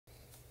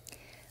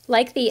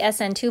Like the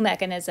SN2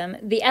 mechanism,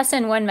 the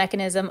SN1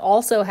 mechanism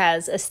also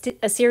has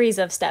a series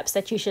of steps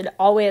that you should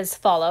always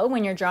follow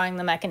when you're drawing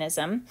the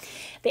mechanism.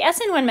 The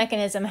SN1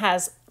 mechanism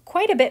has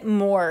quite a bit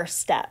more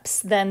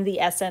steps than the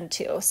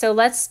SN2. So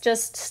let's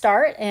just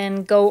start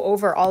and go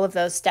over all of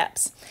those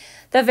steps.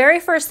 The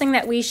very first thing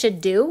that we should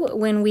do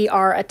when we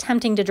are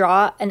attempting to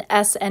draw an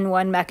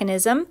SN1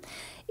 mechanism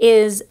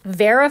is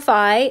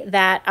verify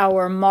that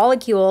our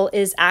molecule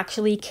is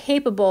actually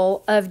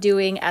capable of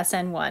doing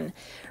SN1.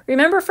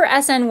 Remember, for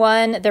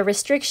SN1, the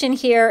restriction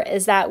here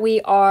is that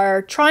we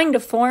are trying to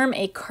form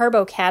a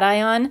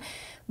carbocation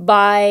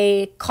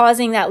by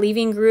causing that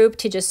leaving group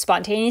to just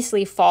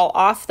spontaneously fall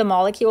off the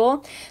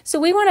molecule. So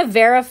we want to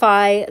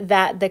verify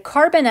that the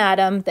carbon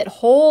atom that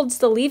holds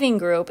the leaving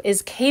group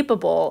is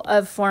capable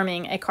of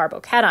forming a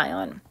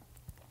carbocation.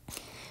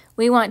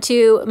 We want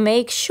to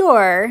make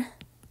sure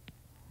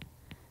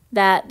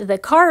that the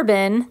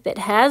carbon that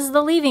has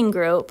the leaving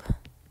group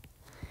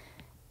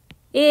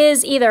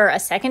is either a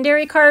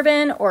secondary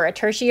carbon or a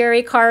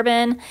tertiary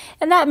carbon,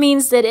 and that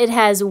means that it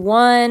has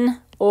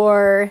 1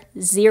 or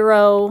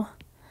 0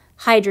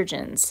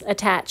 hydrogens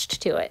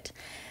attached to it.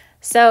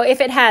 So if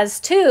it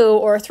has 2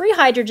 or 3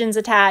 hydrogens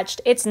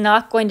attached, it's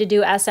not going to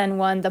do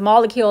SN1. The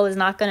molecule is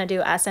not going to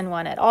do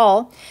SN1 at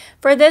all.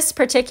 For this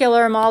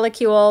particular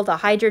molecule,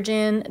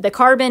 the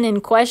carbon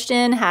in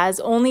question has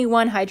only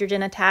 1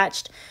 hydrogen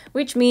attached,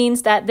 which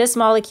means that this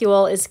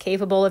molecule is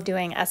capable of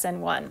doing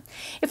SN1.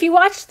 If you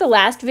watched the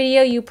last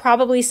video, you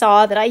probably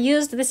saw that I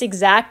used this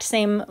exact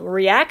same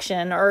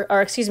reaction, or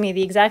excuse me,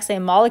 the exact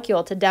same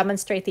molecule to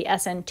demonstrate the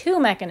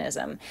SN2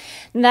 mechanism.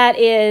 And that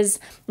is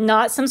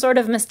not some sort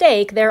of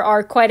mistake. There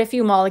are quite a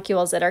few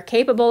molecules that are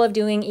capable of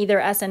doing either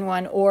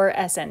SN1 or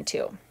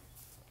SN2.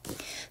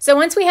 So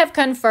once we have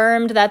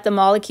confirmed that the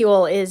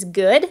molecule is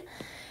good,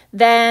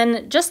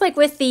 then just like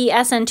with the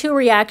SN2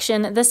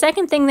 reaction, the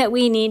second thing that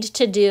we need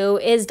to do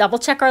is double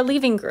check our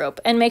leaving group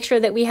and make sure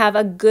that we have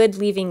a good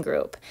leaving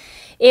group.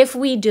 If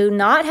we do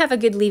not have a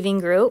good leaving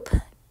group,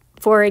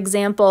 for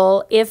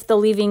example, if the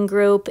leaving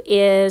group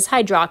is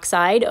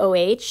hydroxide,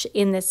 OH,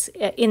 in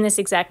this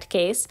exact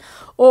case,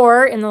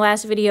 or in the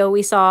last video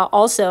we saw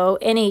also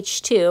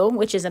NH2,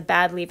 which is a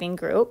bad leaving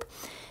group,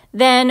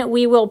 then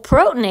we will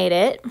protonate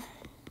it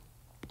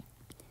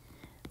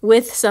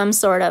with some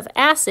sort of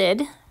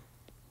acid.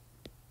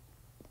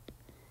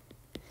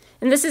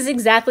 And this is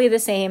exactly the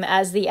same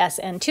as the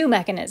SN2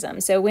 mechanism.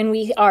 So when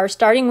we are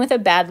starting with a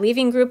bad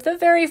leaving group, the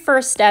very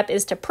first step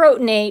is to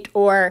protonate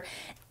or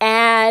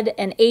add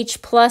an H+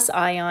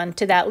 ion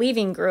to that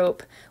leaving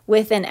group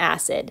with an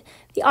acid.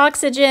 The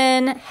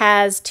oxygen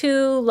has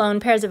 2 lone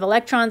pairs of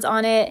electrons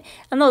on it,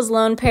 and those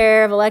lone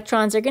pair of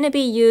electrons are going to be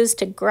used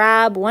to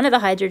grab one of the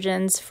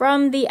hydrogens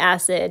from the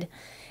acid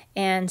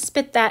and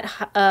spit that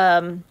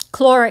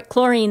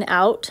chlorine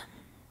out.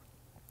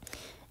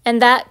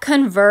 And that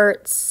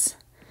converts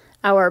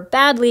our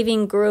bad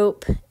leaving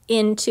group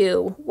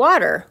into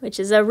water, which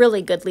is a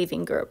really good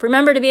leaving group.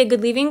 Remember, to be a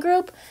good leaving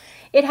group,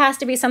 it has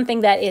to be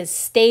something that is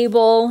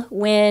stable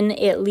when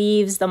it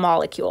leaves the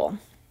molecule.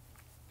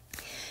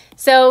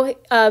 So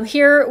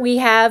here we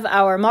have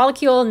our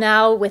molecule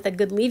now with a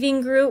good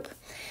leaving group.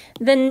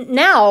 Then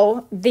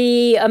now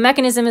the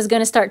mechanism is going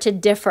to start to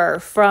differ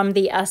from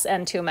the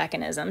SN2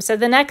 mechanism. So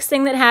the next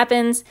thing that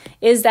happens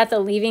is that the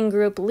leaving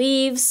group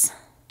leaves,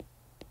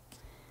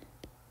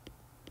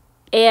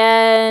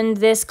 and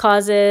this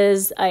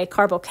causes a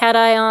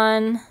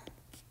carbocation.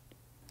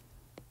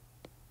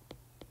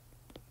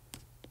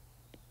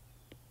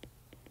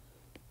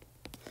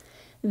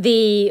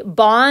 The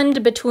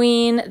bond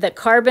between the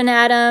carbon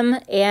atom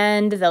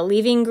and the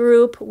leaving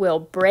group will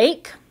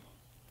break.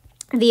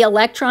 The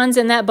electrons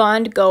in that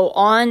bond go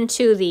on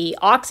to the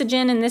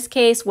oxygen, in this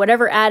case,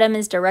 whatever atom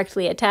is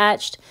directly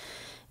attached,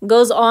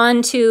 goes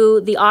on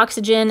to the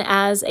oxygen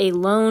as a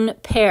lone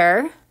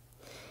pair.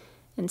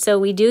 And so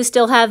we do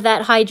still have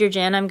that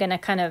hydrogen. I'm going to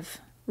kind of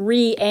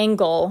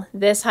re-angle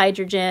this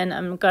hydrogen.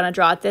 I'm going to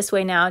draw it this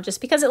way now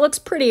just because it looks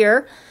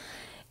prettier.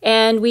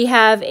 And we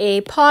have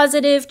a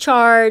positive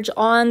charge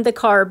on the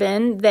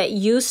carbon that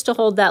used to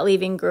hold that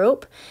leaving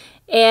group.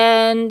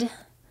 And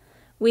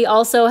we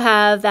also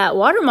have that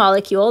water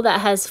molecule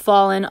that has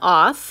fallen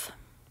off.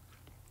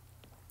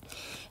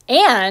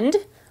 And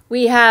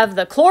we have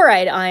the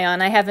chloride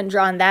ion. I haven't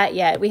drawn that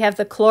yet. We have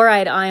the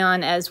chloride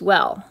ion as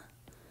well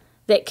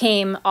that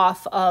came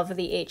off of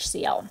the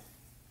HCl.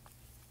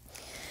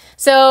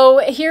 So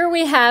here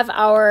we have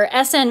our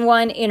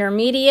SN1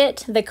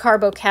 intermediate, the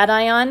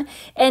carbocation,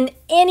 and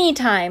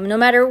anytime, no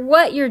matter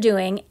what you're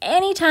doing,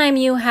 anytime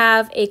you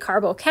have a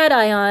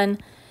carbocation,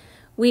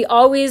 we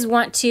always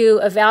want to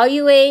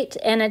evaluate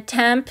and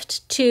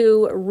attempt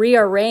to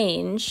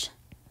rearrange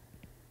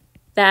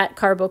that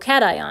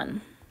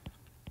carbocation.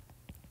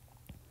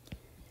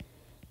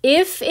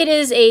 If it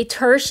is a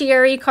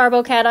tertiary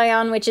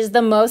carbocation, which is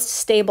the most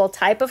stable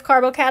type of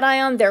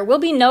carbocation, there will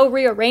be no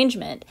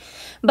rearrangement.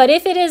 But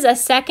if it is a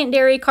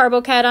secondary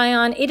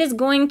carbocation, it is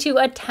going to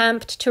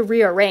attempt to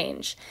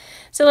rearrange.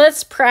 So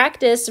let's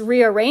practice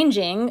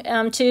rearranging.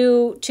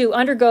 To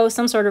undergo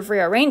some sort of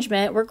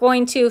rearrangement, we're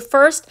going to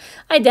first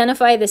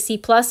identify the C+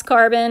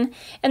 carbon,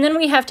 and then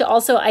we have to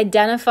also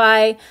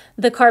identify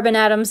the carbon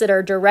atoms that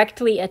are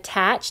directly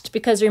attached,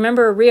 because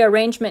remember,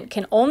 rearrangement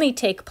can only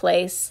take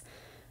place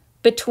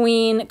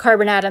between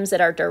carbon atoms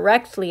that are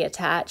directly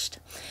attached.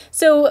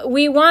 So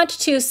we want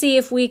to see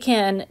if we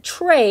can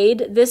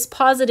trade this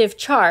positive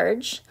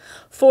charge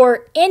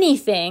for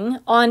anything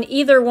on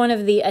either one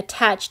of the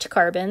attached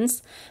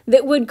carbons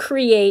that would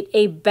create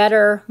a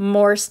better,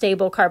 more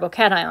stable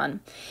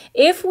carbocation.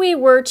 If we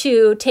were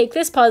to take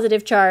this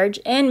positive charge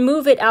and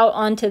move it out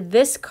onto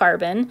this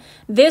carbon,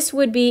 this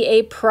would be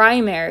a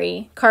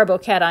primary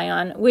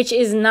carbocation, which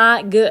is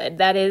not good.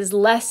 That is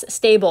less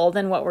stable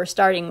than what we're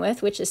starting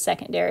with, which is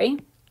secondary.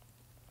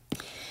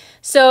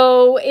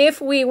 So if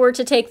we were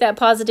to take that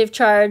positive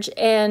charge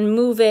and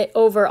move it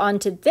over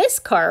onto this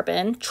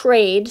carbon,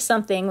 trade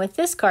something with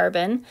this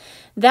carbon,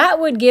 that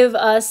would give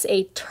us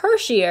a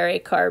tertiary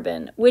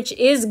carbon, which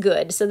is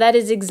good. So that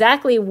is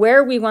exactly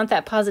where we want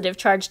that positive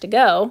charge to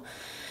go.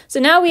 So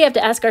now we have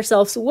to ask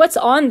ourselves, what's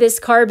on this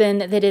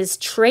carbon that is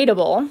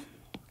tradable?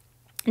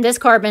 This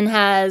carbon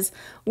has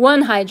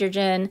 1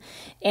 hydrogen,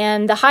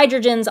 and the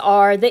hydrogens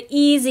are the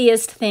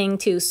easiest thing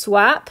to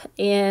swap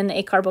in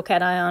a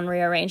carbocation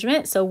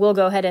rearrangement. So we'll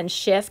go ahead and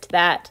shift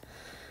that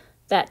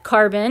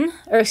carbon,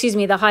 or excuse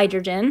me, the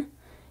hydrogen.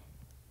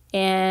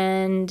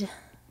 And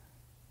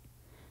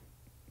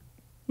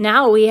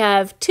now we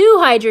have 2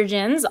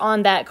 hydrogens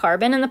on that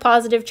carbon, and the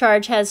positive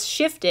charge has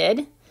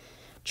shifted,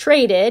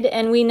 traded,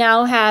 and we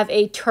now have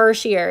a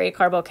tertiary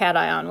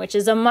carbocation, which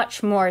is a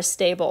much more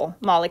stable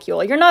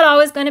molecule. You're not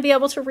always going to be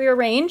able to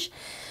rearrange,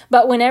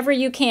 but whenever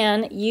you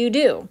can, you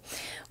do.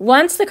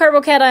 Once the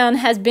carbocation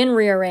has been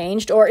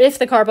rearranged, or if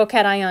the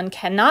carbocation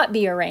cannot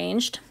be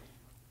arranged,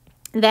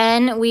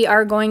 then we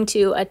are going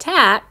to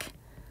attack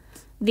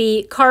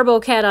the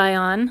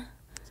carbocation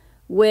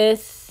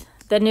with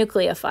the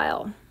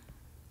nucleophile.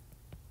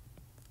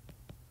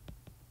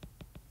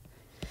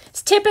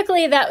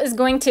 Typically, that is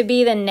going to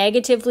be the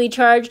negatively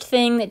charged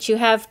thing that you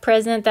have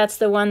present. That's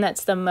the one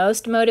that's the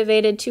most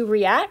motivated to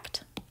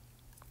react.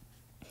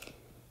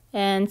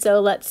 And so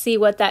let's see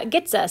what that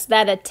gets us.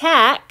 That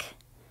attack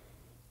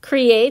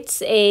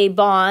creates a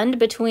bond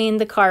between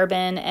the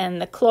carbon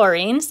and the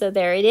chlorine. So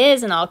there it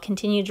is, and I'll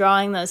continue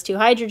drawing those 2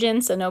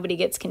 hydrogens so nobody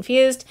gets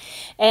confused.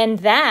 And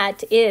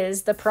that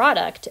is the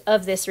product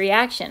of this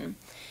reaction.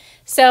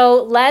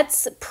 So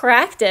let's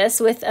practice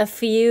with a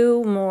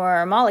few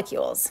more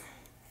molecules.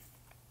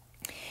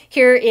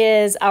 Here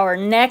is our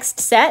next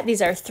set.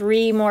 These are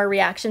 3 more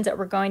reactions that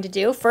we're going to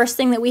do. First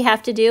thing that we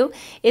have to do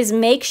is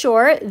make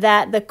sure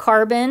that the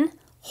carbon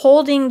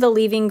holding the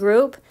leaving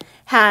group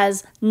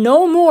has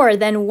no more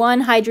than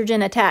 1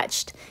 hydrogen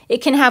attached.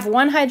 It can have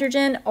 1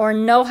 hydrogen or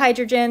no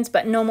hydrogens,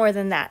 but no more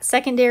than that.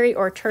 Secondary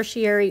or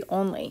tertiary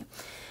only.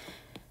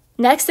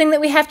 Next thing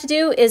that we have to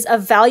do is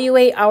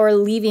evaluate our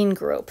leaving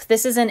group.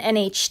 This is an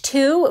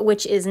NH2,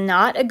 which is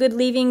not a good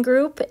leaving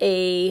group.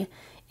 A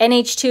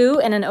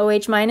NH2 and an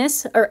OH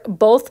minus are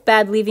both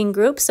bad leaving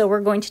groups, so we're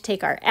going to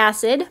take our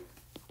acid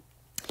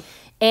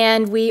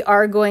and we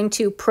are going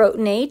to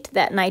protonate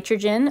that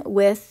nitrogen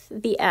with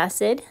the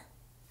acid,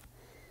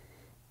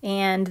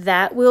 and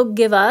that will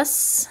give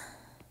us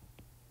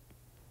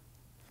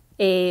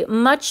a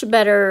much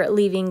better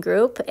leaving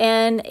group,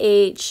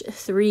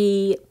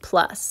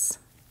 NH3+.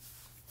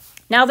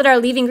 Now that our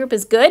leaving group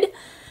is good,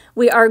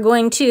 we are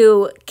going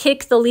to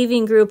kick the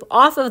leaving group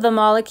off of the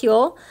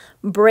molecule,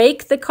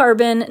 break the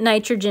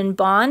carbon-nitrogen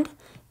bond.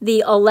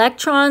 The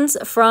electrons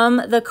from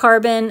the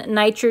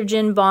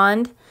carbon-nitrogen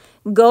bond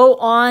go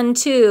on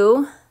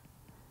to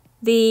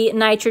the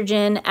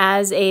nitrogen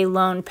as a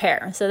lone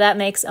pair. So that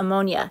makes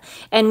ammonia.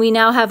 And we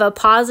now have a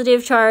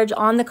positive charge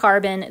on the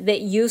carbon that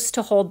used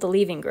to hold the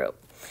leaving group.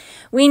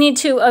 We need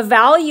to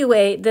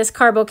evaluate this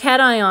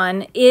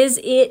carbocation. Is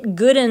it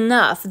good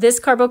enough? This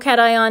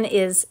carbocation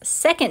is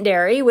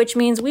secondary, which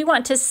means we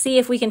want to see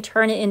if we can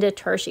turn it into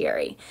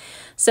tertiary.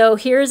 So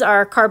here's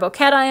our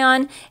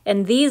carbocation,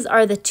 and these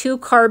are the 2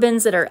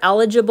 carbons that are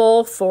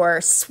eligible for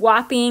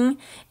swapping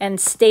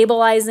and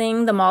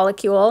stabilizing the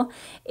molecule.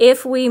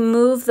 If we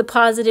move the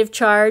positive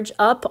charge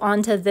up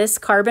onto this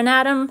carbon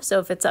atom, so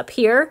if it's up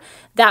here,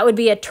 that would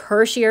be a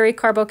tertiary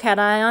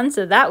carbocation,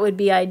 so that would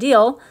be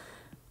ideal.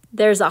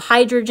 There's a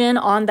hydrogen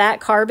on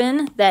that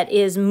carbon that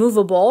is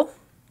movable.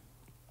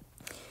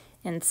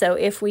 And so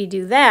if we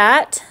do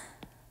that,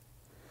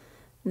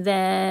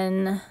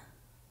 then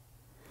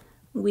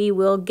we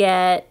will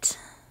get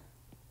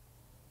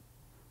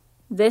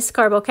this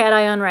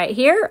carbocation right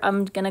here.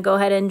 I'm going to go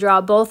ahead and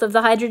draw both of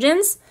the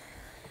hydrogens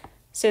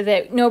so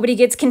that nobody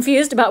gets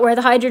confused about where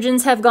the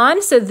hydrogens have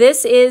gone. So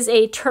this is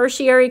a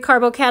tertiary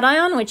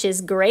carbocation, which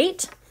is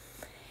great.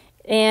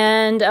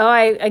 And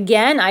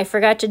again, I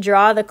forgot to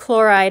draw the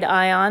chloride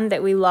ion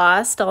that we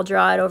lost. I'll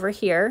draw it over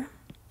here.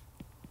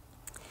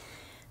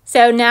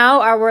 So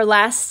now our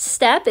last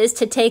step is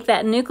to take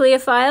that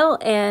nucleophile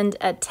and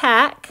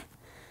attack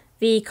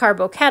the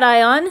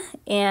carbocation,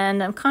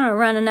 and I'm kind of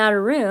running out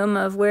of room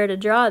of where to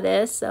draw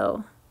this,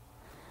 so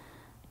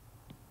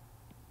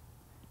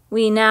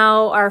we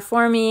now are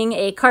forming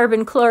a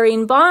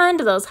carbon-chlorine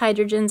bond. Those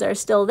hydrogens are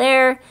still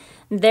there.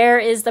 There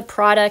is the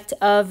product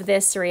of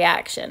this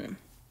reaction.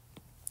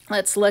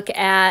 Let's look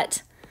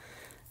at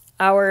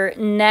our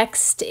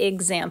next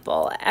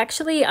example.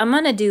 Actually, I'm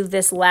going to do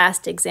this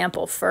last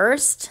example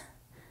first,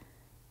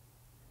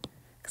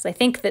 because I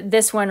think that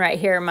this one right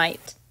here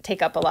might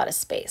take up a lot of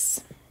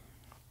space.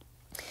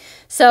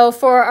 So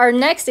for our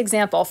next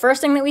example,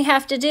 first thing that we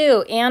have to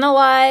do,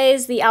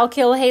 analyze the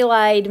alkyl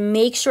halide,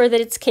 make sure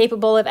that it's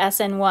capable of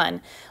SN1.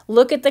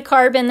 Look at the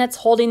carbon that's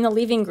holding the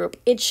leaving group.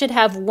 It should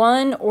have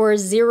 1 or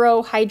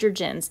 0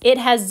 hydrogens. It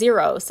has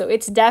 0, so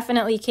it's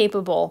definitely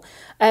capable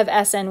of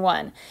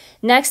SN1.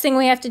 Next thing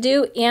we have to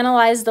do,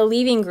 analyze the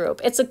leaving group.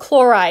 It's a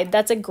chloride.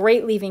 That's a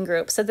great leaving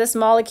group. So this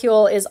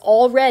molecule is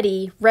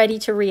already ready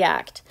to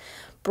react.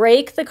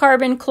 Break the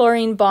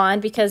carbon-chlorine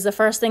bond, because the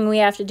first thing we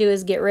have to do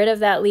is get rid of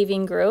that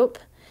leaving group,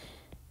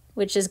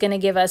 which is going to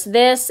give us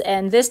this.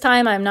 And this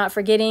time I'm not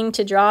forgetting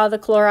to draw the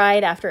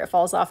chloride after it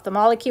falls off the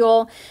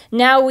molecule.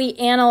 Now we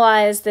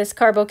analyze this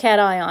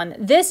carbocation.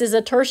 This is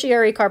a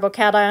tertiary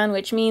carbocation,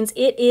 which means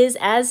it is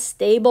as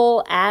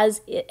stable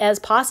as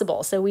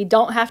possible. So we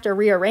don't have to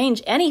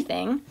rearrange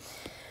anything.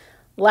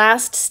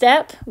 Last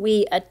step,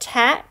 we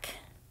attack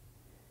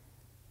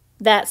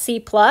that C+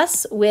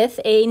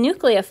 with a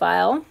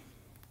nucleophile.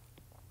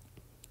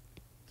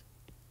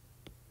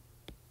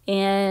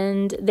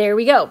 And there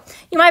we go.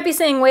 You might be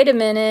saying, wait a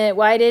minute,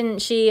 why didn't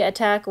she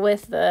attack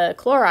with the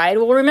chloride?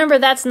 Well, remember,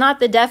 that's not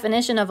the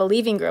definition of a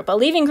leaving group. A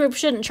leaving group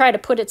shouldn't try to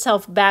put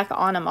itself back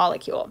on a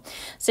molecule.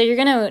 So you're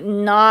going to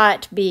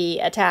not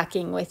be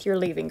attacking with your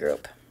leaving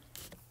group.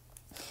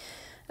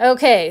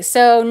 Okay,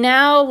 so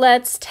now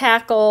let's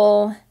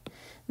tackle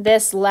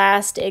this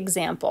last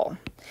example.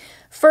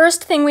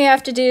 First thing we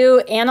have to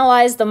do,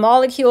 analyze the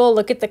molecule,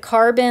 look at the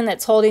carbon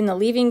that's holding the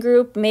leaving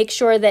group, make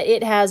sure that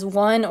it has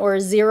 1 or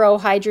 0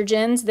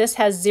 hydrogens. This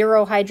has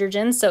 0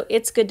 hydrogens, so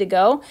it's good to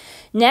go.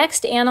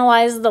 Next,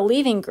 analyze the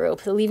leaving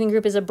group. The leaving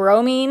group is a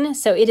bromine,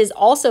 so it is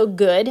also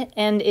good,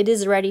 and it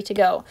is ready to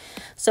go.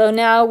 So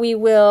now we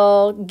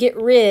will get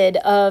rid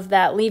of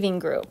that leaving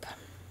group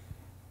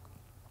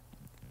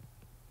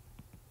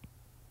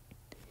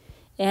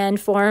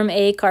and form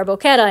a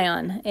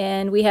carbocation.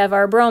 And we have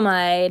our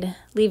bromide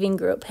leaving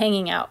group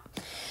hanging out.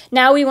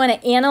 Now we want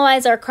to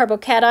analyze our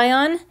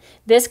carbocation.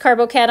 This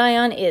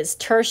carbocation is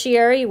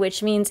tertiary,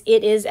 which means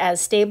it is as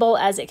stable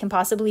as it can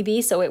possibly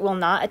be, so it will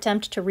not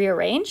attempt to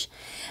rearrange.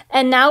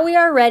 And now we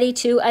are ready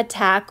to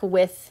attack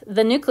with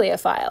the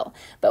nucleophile.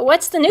 But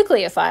what's the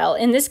nucleophile?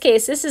 In this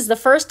case, this is the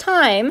first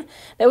time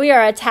that we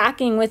are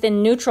attacking with a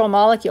neutral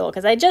molecule,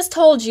 because I just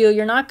told you,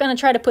 you're not going to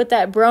try to put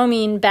that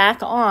bromine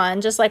back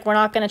on, just like we're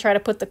not going to try to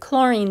put the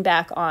chlorine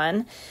back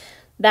on.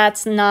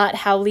 That's not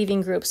how leaving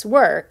groups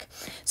work.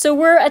 So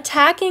we're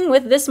attacking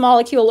with this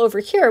molecule over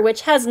here,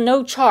 which has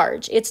no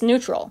charge. It's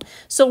neutral.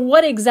 So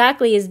what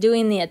exactly is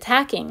doing the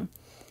attacking?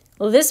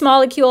 Well, this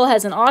molecule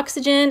has an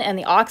oxygen, and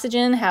the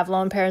oxygen have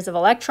lone pairs of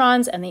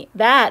electrons, and the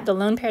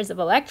lone pairs of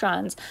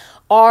electrons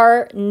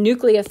are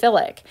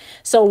nucleophilic.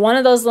 So one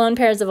of those lone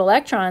pairs of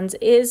electrons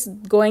is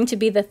going to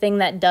be the thing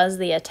that does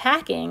the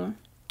attacking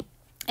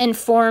and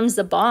forms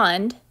the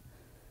bond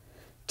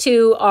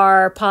to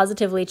our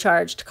positively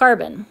charged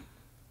carbon.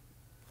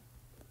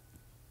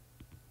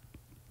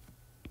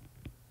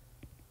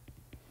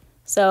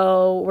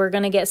 So we're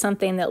going to get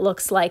something that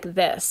looks like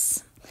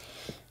this.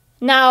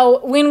 Now,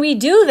 when we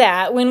do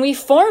that, when we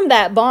form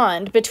that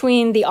bond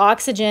between the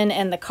oxygen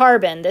and the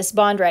carbon, this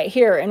bond right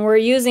here, and we're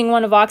using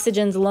one of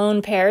oxygen's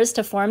lone pairs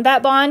to form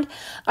that bond,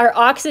 our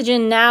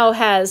oxygen now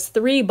has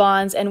 3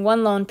 bonds and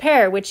 1 lone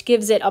pair, which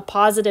gives it a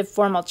positive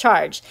formal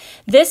charge.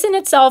 This in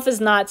itself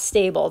is not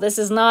stable. This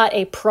is not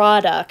a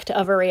product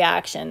of a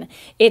reaction.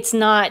 It's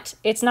not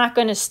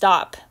going to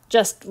stop,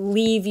 just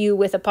leave you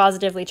with a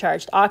positively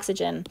charged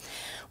oxygen.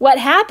 What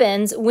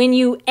happens when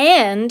you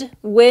end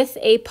with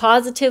a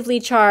positively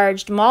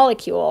charged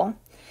molecule,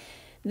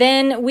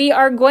 then we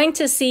are going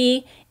to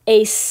see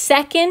a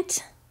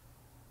second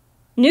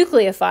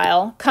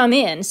nucleophile come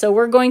in. So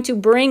we're going to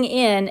bring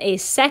in a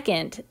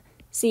second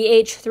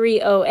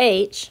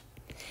CH3OH,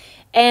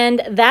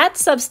 and that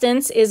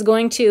substance is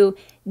going to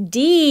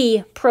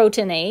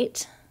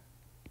deprotonate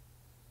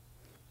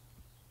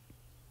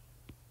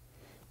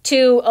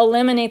to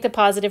eliminate the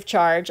positive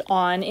charge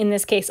on, in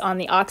this case, on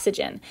the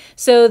oxygen.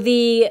 So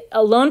the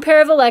lone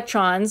pair of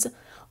electrons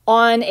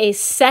on a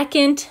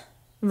second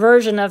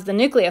version of the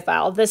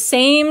nucleophile, the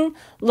same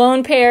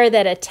lone pair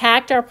that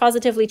attacked our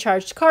positively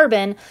charged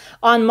carbon,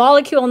 on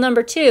molecule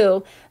number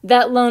 2,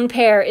 that lone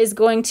pair is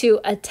going to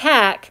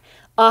attack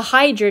a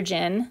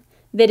hydrogen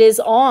that is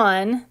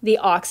on the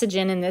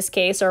oxygen in this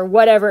case, or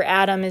whatever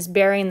atom is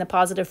bearing the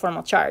positive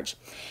formal charge.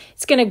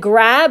 It's going to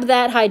grab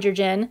that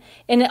hydrogen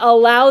and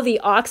allow the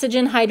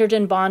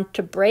oxygen-hydrogen bond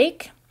to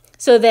break.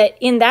 so that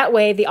in that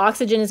way the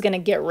oxygen is going to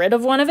get rid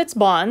of one of its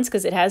bonds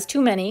because it has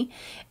too many,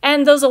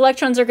 and those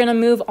electrons are going to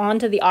move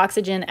onto the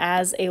oxygen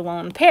as a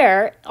lone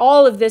pair.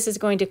 All of this is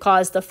going to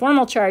cause the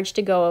formal charge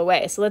to go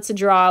away. So let's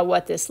draw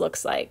what this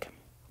looks like.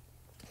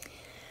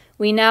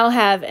 We now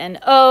have an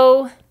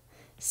O,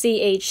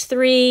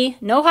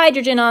 CH3, no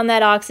hydrogen on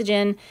that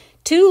oxygen,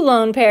 2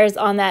 lone pairs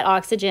on that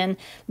oxygen.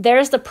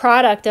 There's the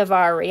product of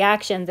our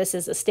reaction. This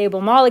is a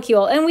stable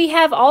molecule. And we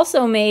have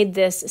also made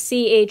this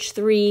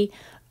CH3OH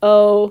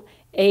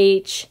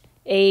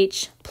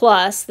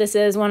plus. This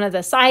is one of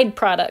the side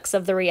products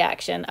of the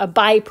reaction, a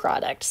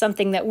byproduct,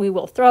 something that we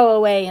will throw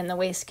away in the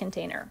waste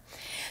container.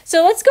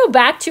 So let's go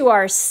back to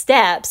our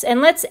steps and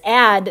let's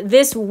add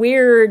this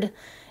weird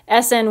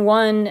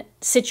SN1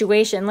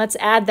 situation. Let's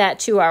add that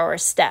to our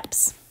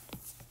steps.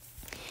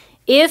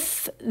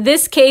 If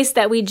this case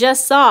that we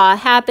just saw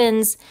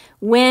happens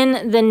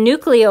when the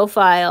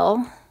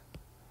nucleophile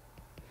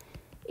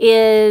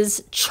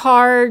is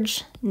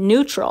charge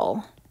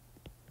neutral.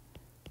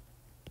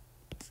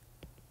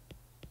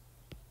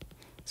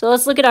 So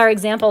let's look at our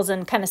examples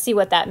and kind of see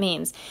what that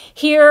means.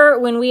 Here,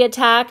 when we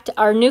attacked,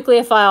 our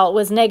nucleophile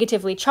was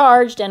negatively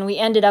charged and we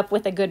ended up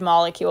with a good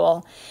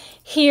molecule.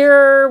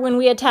 Here, when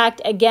we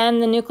attacked again,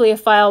 the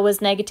nucleophile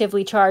was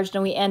negatively charged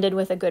and we ended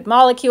with a good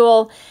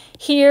molecule.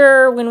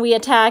 Here, when we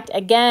attacked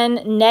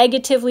again,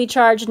 negatively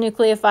charged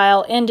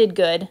nucleophile ended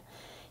good.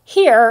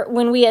 Here,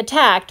 when we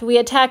attacked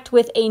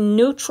with a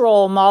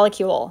neutral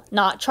molecule,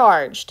 not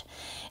charged.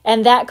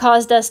 And that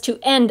caused us to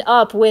end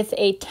up with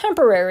a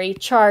temporary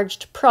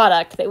charged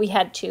product that we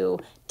had to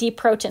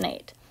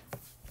deprotonate.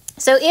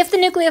 So if the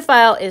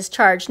nucleophile is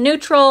charge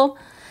neutral,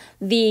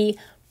 the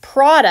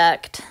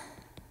product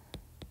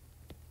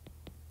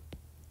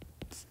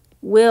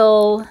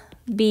will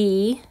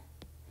be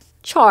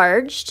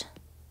charged,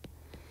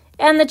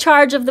 and the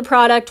charge of the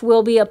product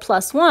will be a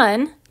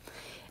 +1.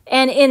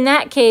 And in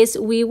that case,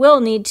 we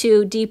will need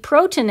to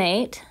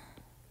deprotonate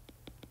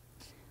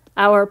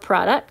our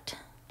product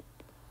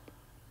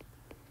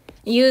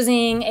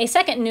using a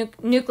second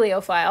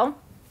nucleophile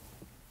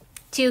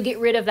to get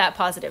rid of that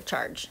positive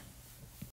charge.